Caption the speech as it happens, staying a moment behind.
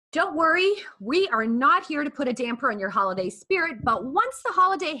Don't worry, we are not here to put a damper on your holiday spirit, but once the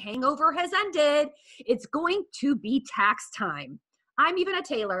holiday hangover has ended, it's going to be tax time. I'm Ivana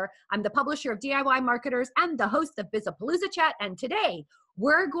Taylor. I'm the publisher of DIY Marketers and the host of Bizapalooza Chat, and today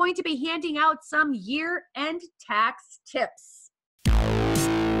we're going to be handing out some year-end tax tips.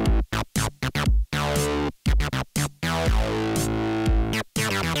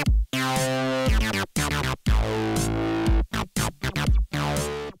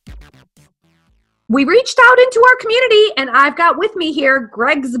 We reached out into our community, and I've got with me here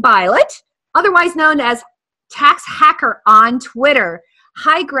Greg Zbylet, otherwise known as Tax Hacker on Twitter.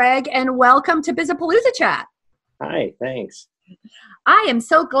 Hi, Greg, and welcome to Bizapalooza Chat. Hi, thanks. I am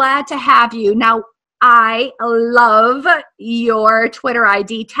so glad to have you. Now, I love your Twitter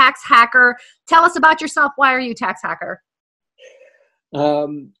ID, Tax Hacker. Tell us about yourself. Why are you Tax Hacker?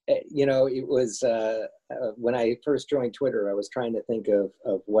 It was when I first joined Twitter, I was trying to think of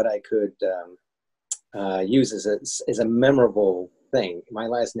what I could use as a memorable thing. My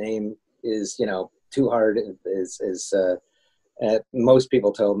last name is, too hard. Most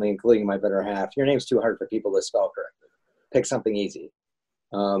people told me, including my better half, your name's too hard for people to spell correctly. Pick something easy.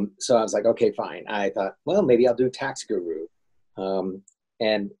 So I was like, okay, fine. I thought, well, maybe I'll do Tax Guru.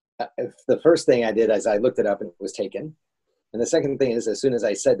 And the first thing I did is I looked it up and it was taken. And the second thing is, as soon as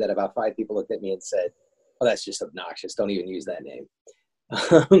I said that, about 5 people looked at me and said, oh, that's just obnoxious. Don't even use that name.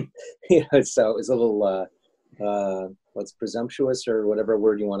 So it was a little, what's presumptuous or whatever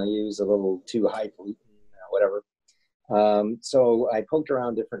word you want to use, a little too highfalutin, whatever. So I poked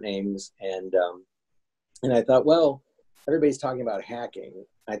around different names and I thought, well, everybody's talking about hacking.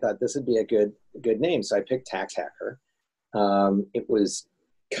 I thought this would be a good name. So I picked Tax Hacker. It was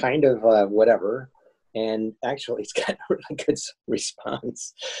kind of whatever. And actually, it's got a really good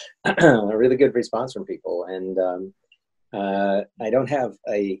response, a really good response from people. And I don't have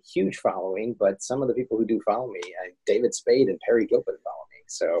a huge following, but some of the people who do follow me, David Spade and Perry Gilpin follow me.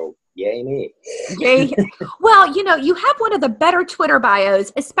 So yay me. Yay. Well, you have one of the better Twitter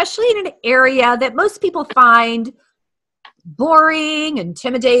bios, especially in an area that most people find boring,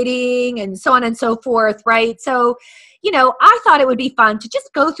 intimidating, and so on and so forth, right? So, I thought it would be fun to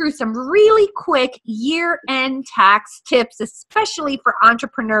just go through some really quick year-end tax tips, especially for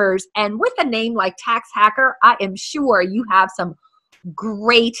entrepreneurs. And with a name like Tax Hacker, I am sure you have some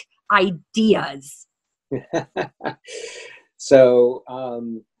great ideas. So,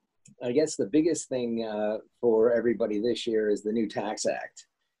 I guess the biggest thing for everybody this year is the new Tax Act.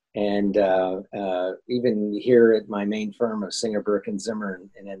 And even here at my main firm of Singer, Burke and Zimmer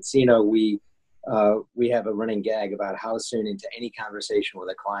in Encino, we have a running gag about how soon into any conversation with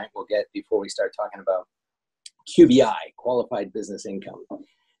a client we'll get before we start talking about QBI, qualified business income.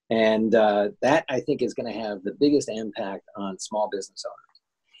 And that, I think, is going to have the biggest impact on small business owners.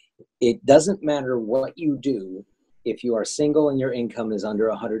 It doesn't matter what you do if you are single and your income is under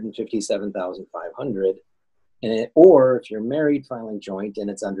 $157,500, or if you're married filing joint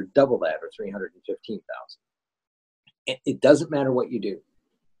and it's under double that, or $315,000. It doesn't matter what you do.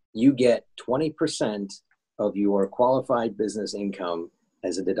 You get 20% of your qualified business income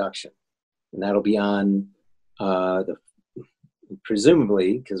as a deduction. And that'll be on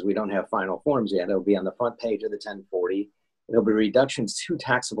presumably, because we don't have final forms yet, it'll be on the front page of the 1040. There'll be reductions to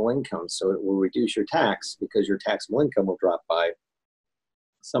taxable income. So it will reduce your tax because your taxable income will drop by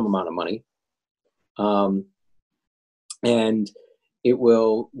some amount of money. And it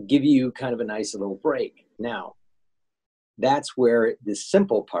will give you kind of a nice little break. Now, that's where the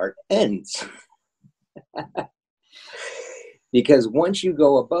simple part ends. Because once you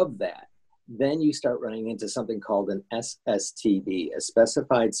go above that, then you start running into something called an SSTB, a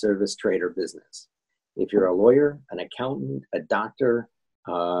specified service trade or business. If you're a lawyer, an accountant, a doctor,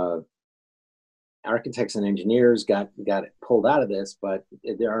 architects and engineers got it pulled out of this, but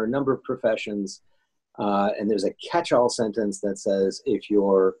there are a number of professions, and there's a catch-all sentence that says if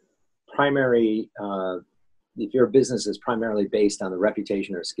your business is primarily based on the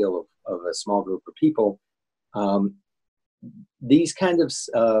reputation or skill of a small group of people, these kind of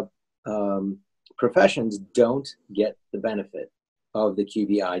professions don't get the benefit of the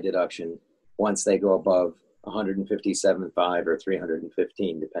QBI deduction once they go above 157.5 or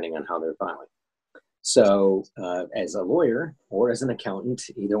 315, depending on how they're filing. So as a lawyer or as an accountant,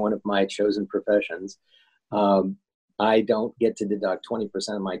 either one of my chosen professions, I don't get to deduct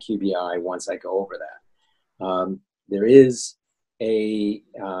 20% of my QBI once I go over that. There is a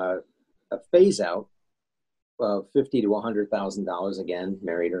phase out of $50,000 to $100,000, again,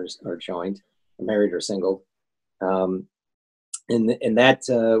 married or joint, married or single. And that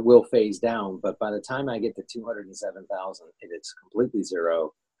will phase down, but by the time I get to 207,000, it's completely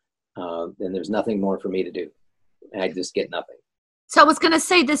zero. then there's nothing more for me to do. I just get nothing. So I was going to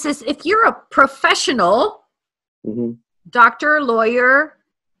say, this is, if you're a professional, Mm-hmm. doctor, lawyer,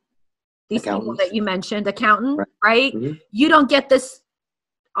 these people Accountants. that you mentioned, accountant, right? Mm-hmm. You don't get this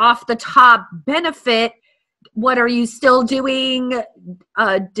off the top benefit. What are you still doing?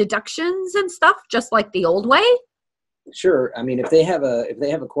 Deductions and stuff, just like the old way? Sure. I mean, if they have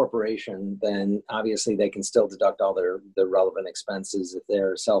a corporation, then obviously they can still deduct all the relevant expenses. If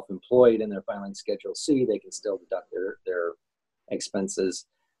they're self-employed and they're filing Schedule C, they can still deduct their expenses.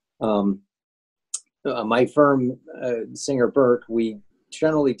 My firm, Singer Burke, we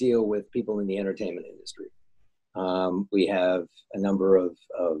generally deal with people in the entertainment industry. We have a number of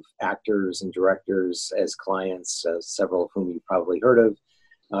actors and directors as clients, several of whom you've probably heard of,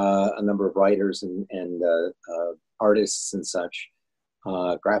 a number of writers and artists and such,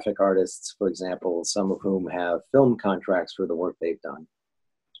 graphic artists, for example, some of whom have film contracts for the work they've done.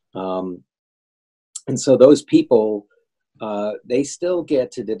 And so those people, they still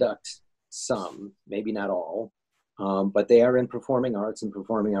get to deduct some, maybe not all, but they are in performing arts, and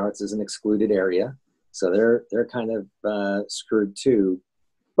performing arts is an excluded area. So they're kind of screwed too,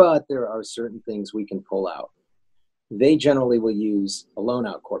 but there are certain things we can pull out. They generally will use a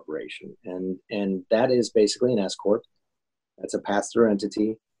loan-out corporation, and that is basically an S-corp. That's a pass-through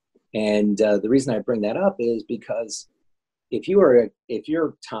entity. And the reason I bring that up is because if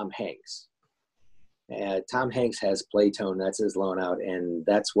you're Tom Hanks, Tom Hanks has Playtone, that's his loan-out, and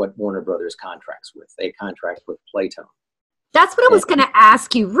that's what Warner Brothers contracts with. They contract with Playtone. That's what I was going to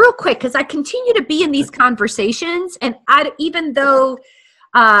ask you real quick, because I continue to be in these conversations, and even though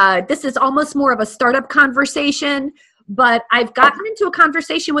this is almost more of a startup conversation, but I've gotten into a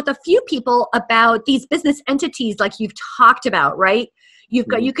conversation with a few people about these business entities like you've talked about, right? You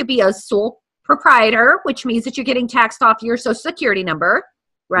could be a sole proprietor, which means that you're getting taxed off your Social Security number,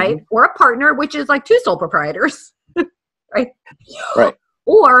 right? Mm-hmm. Or a partner, which is like two sole proprietors, right? Right.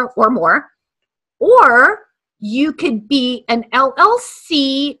 Or more. Or you could be an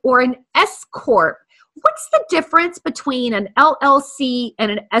LLC or an S corp. What's the difference between an LLC and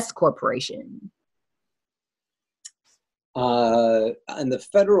an S corporation? On the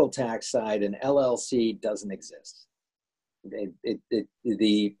federal tax side, an LLC doesn't exist.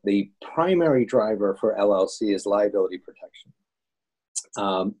 The primary driver for LLC is liability protection.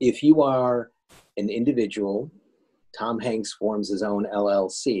 If you are an individual, Tom Hanks forms his own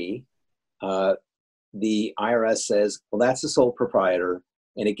LLC, the IRS says, well, that's a sole proprietor,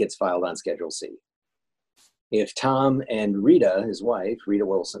 and it gets filed on Schedule C. If Tom and Rita, his wife, Rita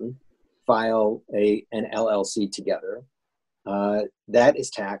Wilson, file an LLC together, that is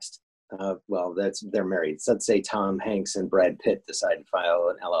taxed. Well, they're married. So let's say Tom Hanks and Brad Pitt decide to file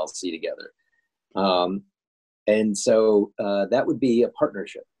an LLC together. And so that would be a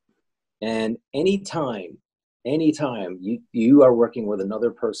partnership. And anytime you are working with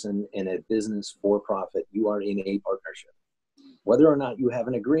another person in a business for profit, you are in a partnership. Whether or not you have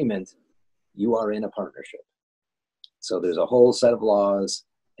an agreement, you are in a partnership. So there's a whole set of laws.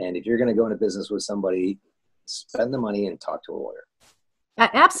 And if you're going to go into business with somebody, spend the money and talk to a lawyer.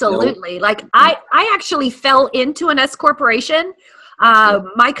 Absolutely. Like I actually fell into an S corporation.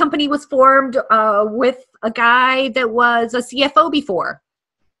 My company was formed with a guy that was a CFO before.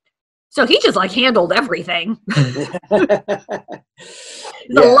 So he just like handled everything. He's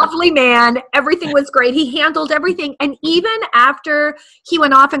a lovely man. Everything was great. He handled everything. And even after he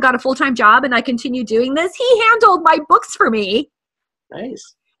went off and got a full-time job and I continued doing this, he handled my books for me.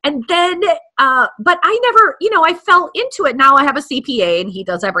 Nice. And then, but I never, I fell into it. Now I have a CPA and he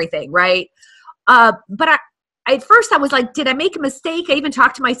does everything, right? But at first I was like, did I make a mistake? I even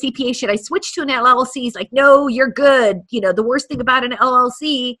talked to my CPA. Should I switch to an LLC? He's like, no, you're good. The worst thing about an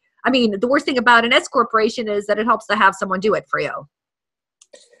LLC, the worst thing about an S corporation is that it helps to have someone do it for you.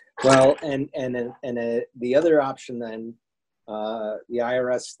 Well, and the other option then, the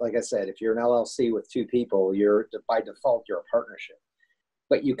IRS, like I said, if you're an LLC with two people, by default, you're a partnership.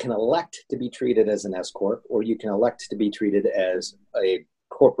 But you can elect to be treated as an S corp, or you can elect to be treated as a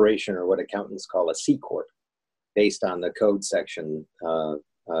corporation, or what accountants call a C corp, based on the code section,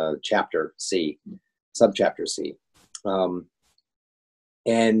 chapter C, subchapter C.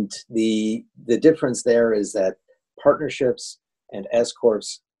 And the difference there is that partnerships and S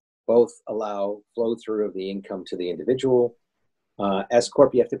corps both allow flow through of the income to the individual. S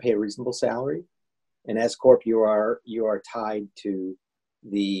corp, you have to pay a reasonable salary. And S corp, you are tied to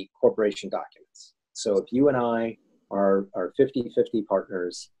the corporation documents. So if you and I are 50-50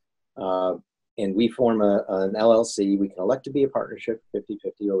 partners, and we form an LLC, we can elect to be a partnership 50-50,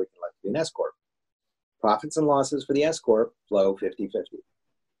 or we can elect to be an S corp. Profits and losses for the S corp flow 50-50.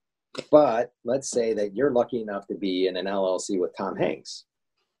 But let's say that you're lucky enough to be in an LLC with Tom Hanks.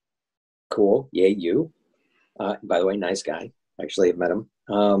 Cool. Yay, you. By the way, nice guy. Actually, I've met him.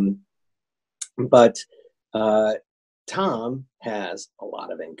 But Tom has a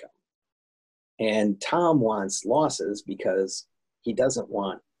lot of income. And Tom wants losses because he doesn't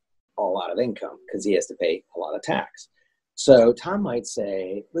want a lot of income because he has to pay a lot of tax. So Tom might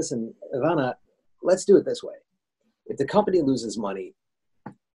say, listen, Ivana, let's do it this way. If the company loses money,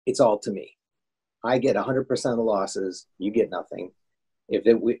 it's all to me. I get 100% of the losses, you get nothing.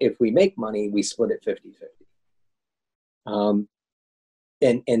 If we make money, we split it 50-50.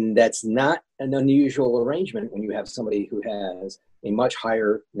 And that's not an unusual arrangement when you have somebody who has a much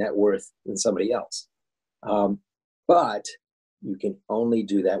higher net worth than somebody else. But you can only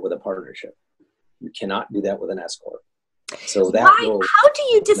do that with a partnership. You cannot do that with an S corp. So that how do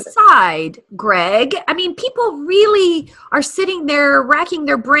you decide, Greg? I mean, people really are sitting there racking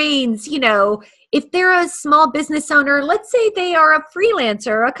their brains, you know, if they're a small business owner, let's say they are a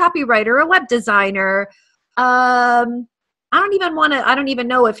freelancer, a copywriter, a web designer. I don't even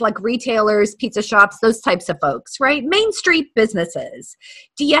know if like retailers, pizza shops, those types of folks, right? Main Street businesses.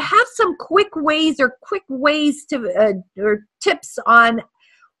 Do you have some quick ways to, or tips on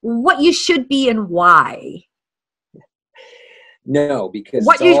what you should be and why? No, because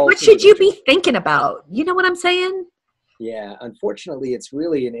what should you be thinking about? You know what I'm saying? Yeah, unfortunately, it's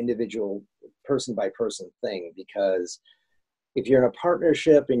really an individual person by person thing, because if you're in a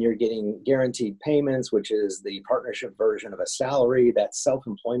partnership and you're getting guaranteed payments, which is the partnership version of a salary, that's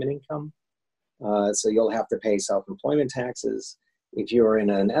self-employment income. So you'll have to pay self-employment taxes. If you're in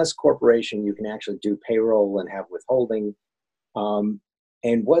an S corporation, you can actually do payroll and have withholding. And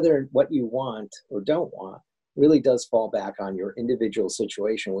whether what you want or don't want really does fall back on your individual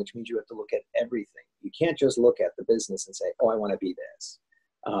situation, which means you have to look at everything. You can't just look at the business and say, oh, I want to be this,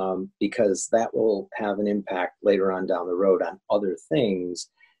 because that will have an impact later on down the road on other things.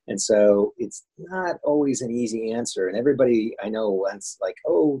 And so it's not always an easy answer. And everybody I know wants like,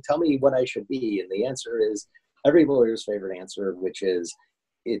 oh, tell me what I should be. And the answer is every lawyer's favorite answer, which is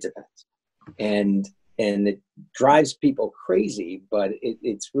it depends. And it drives people crazy, but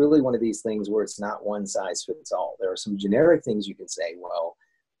it's really one of these things where it's not one size fits all. There are some generic things you can say, well,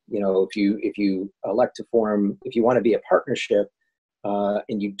 you know, if you elect to form, if you want to be a partnership,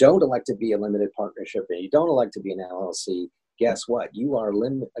 and you don't elect to be a limited partnership, and you don't elect to be an LLC, guess what? You are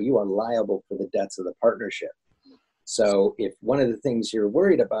liable for the debts of the partnership. So if one of the things you're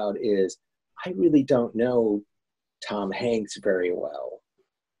worried about is, I really don't know Tom Hanks very well,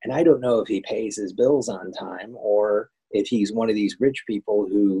 and I don't know if he pays his bills on time, or if he's one of these rich people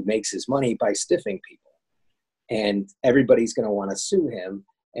who makes his money by stiffing people, and everybody's going to want to sue him,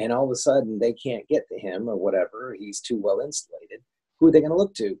 and all of a sudden they can't get to him or whatever, he's too well insulated. Who are they going to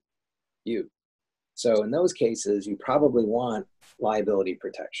look to? You. So in those cases, you probably want liability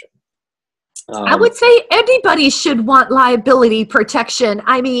protection. I would say everybody should want liability protection.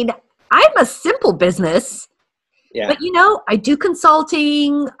 I mean, I'm a simple business. Yeah. But, you know, I do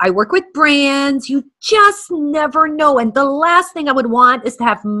consulting. I work with brands. You just never know. And the last thing I would want is to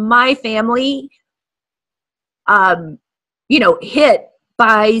have my family, you know, hit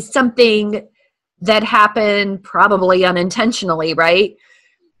by something that happened probably unintentionally, right?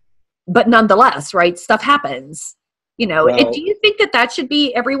 But nonetheless, right, stuff happens. You know, well, do you think that should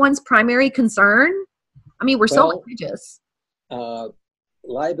be everyone's primary concern? I mean, we're so litigious.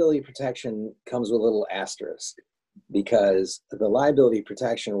 Liability protection comes with a little asterisk, because the liability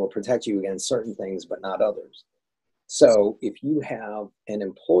protection will protect you against certain things, but not others. So if you have an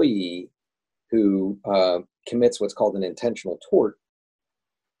employee who commits what's called an intentional tort,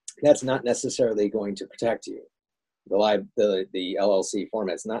 that's not necessarily going to protect you. The LLC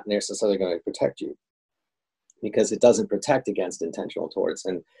format is not necessarily going to protect you, because it doesn't protect against intentional torts.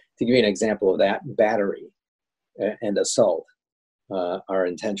 And to give you an example of that, battery and assault are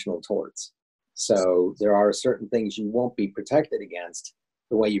intentional torts. So there are certain things you won't be protected against.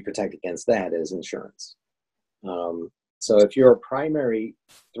 The way you protect against that is insurance. So if your primary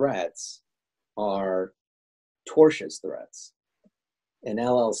threats are tortious threats, an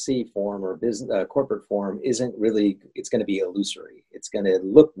LLC form or business corporate form isn't really, it's going to be illusory. It's going to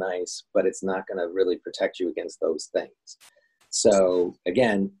look nice, but it's not going to really protect you against those things. So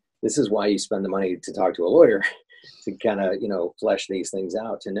again, this is why you spend the money to talk to a lawyer, to kind of, you know, flesh these things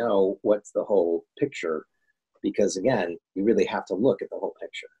out, to know what's the whole picture. Because again, you really have to look at the whole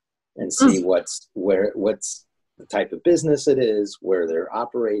picture and see what's the type of business it is, where they're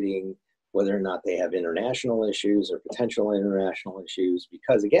operating, whether or not they have international issues or potential international issues.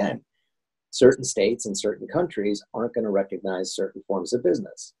 Because again, certain states and certain countries aren't going to recognize certain forms of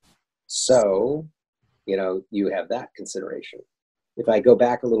business. So, you have that consideration. If I go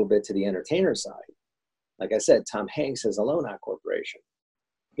back a little bit to the entertainer side, like I said, Tom Hanks has a loan out corporation.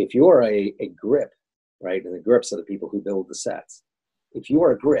 If you're a grip, right, and the grips are the people who build the sets. If you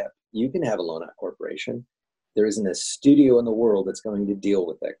are a grip, you can have a loan out corporation. There isn't a studio in the world that's going to deal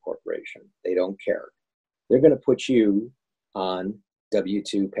with that corporation. They don't care. They're going to put you on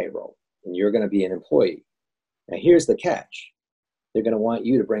W-2 payroll, and you're going to be an employee. Now, here's the catch. They're going to want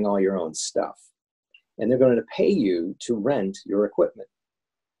you to bring all your own stuff, and they're going to pay you to rent your equipment.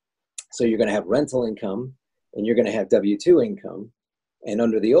 So you're going to have rental income, and you're going to have W-2 income. And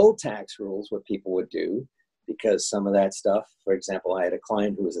under the old tax rules, what people would do, because some of that stuff, for example, I had a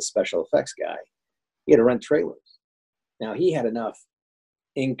client who was a special effects guy. He had to rent trailers. Now, he had enough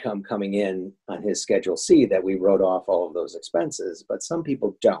income coming in on his Schedule C that we wrote off all of those expenses, but some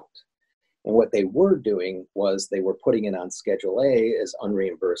people don't. And what they were doing was they were putting it on Schedule A as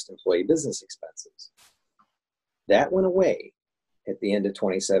unreimbursed employee business expenses. That went away at the end of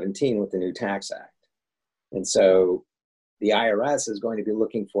 2017 with the new Tax Act. And so the IRS is going to be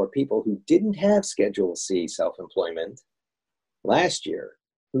looking for people who didn't have Schedule C self-employment last year,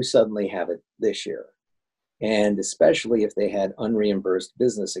 who suddenly have it this year. And especially if they had unreimbursed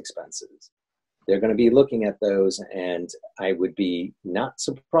business expenses. They're going to be looking at those, and I would be not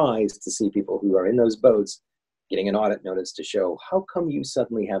surprised to see people who are in those boats getting an audit notice to show, how come you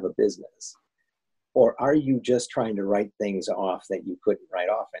suddenly have a business? Or are you just trying to write things off that you couldn't write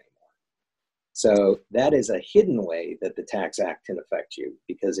off anymore? So that is a hidden way that the Tax Act can affect you,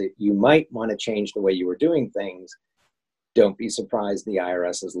 because you might want to change the way you were doing things. Don't be surprised the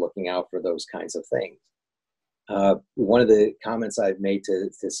IRS is looking out for those kinds of things. One of the comments I've made to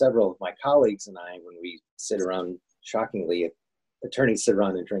several of my colleagues and I, when we sit around, shockingly, attorneys sit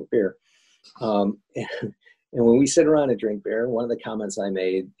around and drink beer. And when we sit around and drink beer, one of the comments I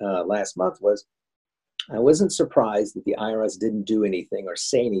made last month was, I wasn't surprised that the IRS didn't do anything or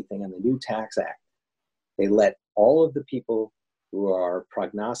say anything on the new Tax Act. They let all of the people who are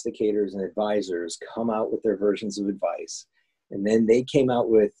prognosticators and advisors come out with their versions of advice. And then they came out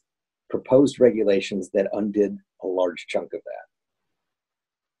with proposed regulations that undid a large chunk of that,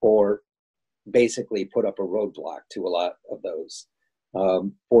 or basically put up a roadblock to a lot of those.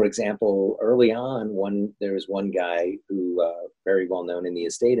 For example, early on, there was one guy who, very well known in the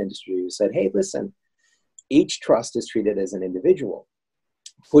estate industry, who said, hey, listen, each trust is treated as an individual.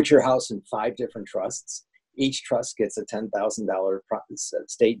 Put your house in 5 different trusts. Each trust gets a $10,000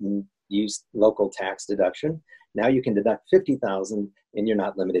 state and use local tax deduction. Now you can deduct $50,000 and you're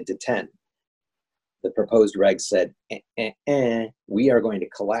not limited to 10. The proposed regs said, we are going to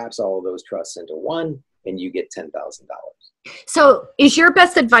collapse all of those trusts into one and you get $10,000. So is your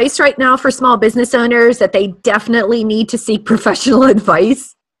best advice right now for small business owners that they definitely need to seek professional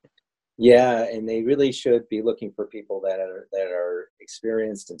advice? Yeah, and they really should be looking for people that are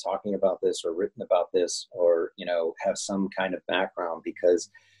experienced in talking about this or written about this, or have some kind of background,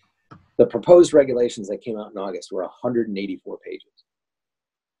 because the proposed regulations that came out in August were 184 pages.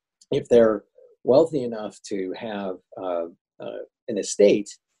 If they're wealthy enough to have an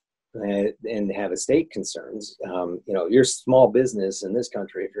estate and have estate concerns, your small business in this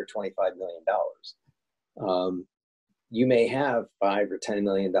country, if you're $25 million, you may have $5 or $10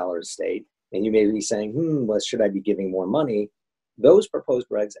 million estate, and you may be saying, well, should I be giving more money? Those proposed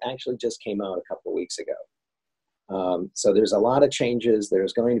regs actually just came out a couple of weeks ago. So there's a lot of changes.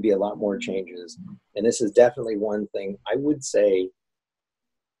 There's going to be a lot more changes. And this is definitely one thing I would say,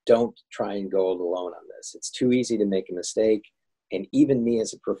 don't try and go it alone on this. It's too easy to make a mistake. And even me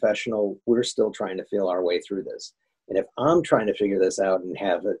as a professional, we're still trying to feel our way through this. And if I'm trying to figure this out and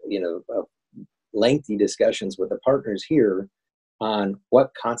have lengthy discussions with the partners here on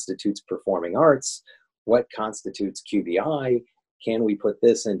what constitutes performing arts, what constitutes QBI, can we put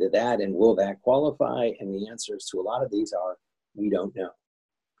this into that, and will that qualify? And the answers to a lot of these are, we don't know.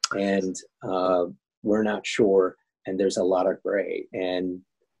 And we're not sure, and there's a lot of gray. And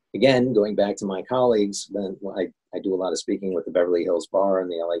again, going back to my colleagues, I do a lot of speaking with the Beverly Hills Bar and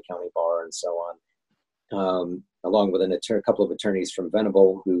the LA County Bar and so on, along with a couple of attorneys from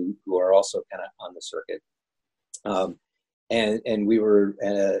Venable who are also kind of on the circuit. And we were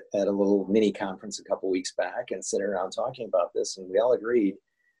at a little mini conference a couple weeks back and sitting around talking about this, and we all agreed,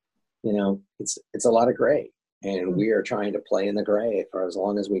 it's a lot of gray, and we are trying to play in the gray for as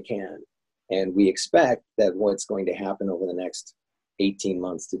long as we can. And we expect that what's going to happen over the next 18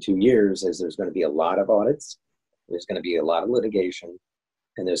 months to 2 years is there's going to be a lot of audits, there's going to be a lot of litigation,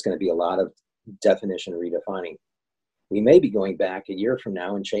 and there's going to be a lot of definition redefining. We may be going back a year from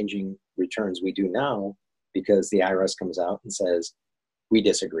now and changing returns we do now, because the IRS comes out and says, We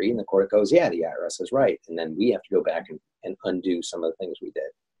disagree, and the court goes, yeah, the IRS is right. And then we have to go back and undo some of the things we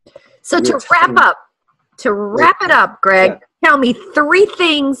did. So to wrap it up, Greg, tell me 3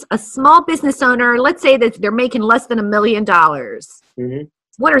 things a small business owner, let's say that they're making less than $1 million. Mm-hmm.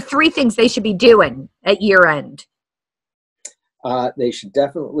 What are 3 things they should be doing at year end? They should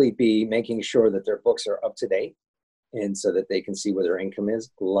definitely be making sure that their books are up to date, and so that they can see where their income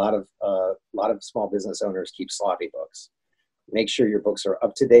is. A lot of small business owners keep sloppy books. Make sure your books are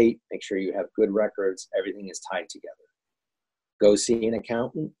up to date. Make sure you have good records. Everything is tied together. Go see an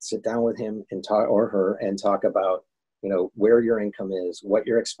accountant. Sit down with him and talk, or her, and talk about, where your income is, what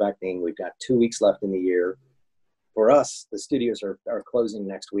you're expecting. We've got 2 weeks left in the year. For us, the studios are closing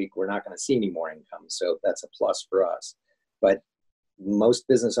next week. We're not going to see any more income, so that's a plus for us. But most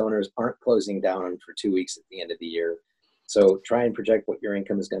business owners aren't closing down for 2 weeks at the end of the year. So try and project what your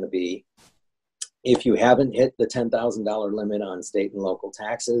income is going to be. If you haven't hit the $10,000 limit on state and local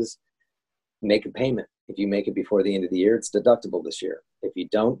taxes, make a payment. If you make it before the end of the year, it's deductible this year. If you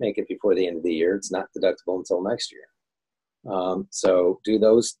don't make it before the end of the year, it's not deductible until next year. So do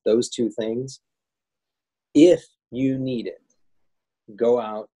those 2 things. If you need it, go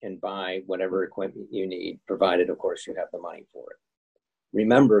out and buy whatever equipment you need, provided, of course, you have the money for it.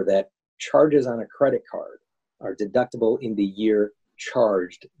 Remember that charges on a credit card are deductible in the year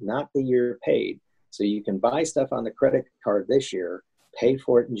charged, not the year paid. So you can buy stuff on the credit card this year, pay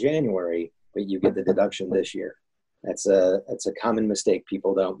for it in January, but you get the deduction this year. That's a common mistake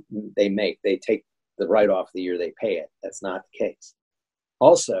people make. They take the write-off the year they pay it. That's not the case.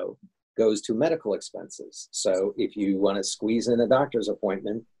 Also goes to medical expenses. So if you want to squeeze in a doctor's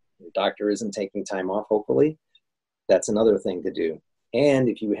appointment, your doctor isn't taking time off, hopefully, that's another thing to do. And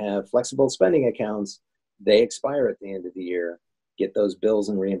if you have flexible spending accounts, they expire at the end of the year. Get those bills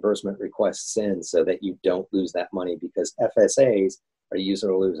and reimbursement requests in so that you don't lose that money, because FSAs are use it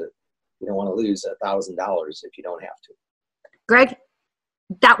or lose it. You don't want to lose $1,000 if you don't have to. Greg,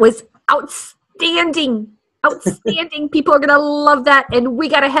 that was outstanding. Outstanding. People are going to love that. And we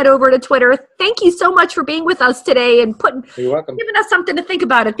got to head over to Twitter. Thank you so much for being with us today and You're welcome. Giving us something to think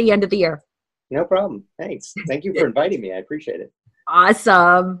about at the end of the year. No problem. Thanks. Thank you for inviting me. I appreciate it.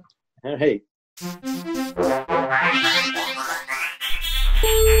 Awesome. Hey.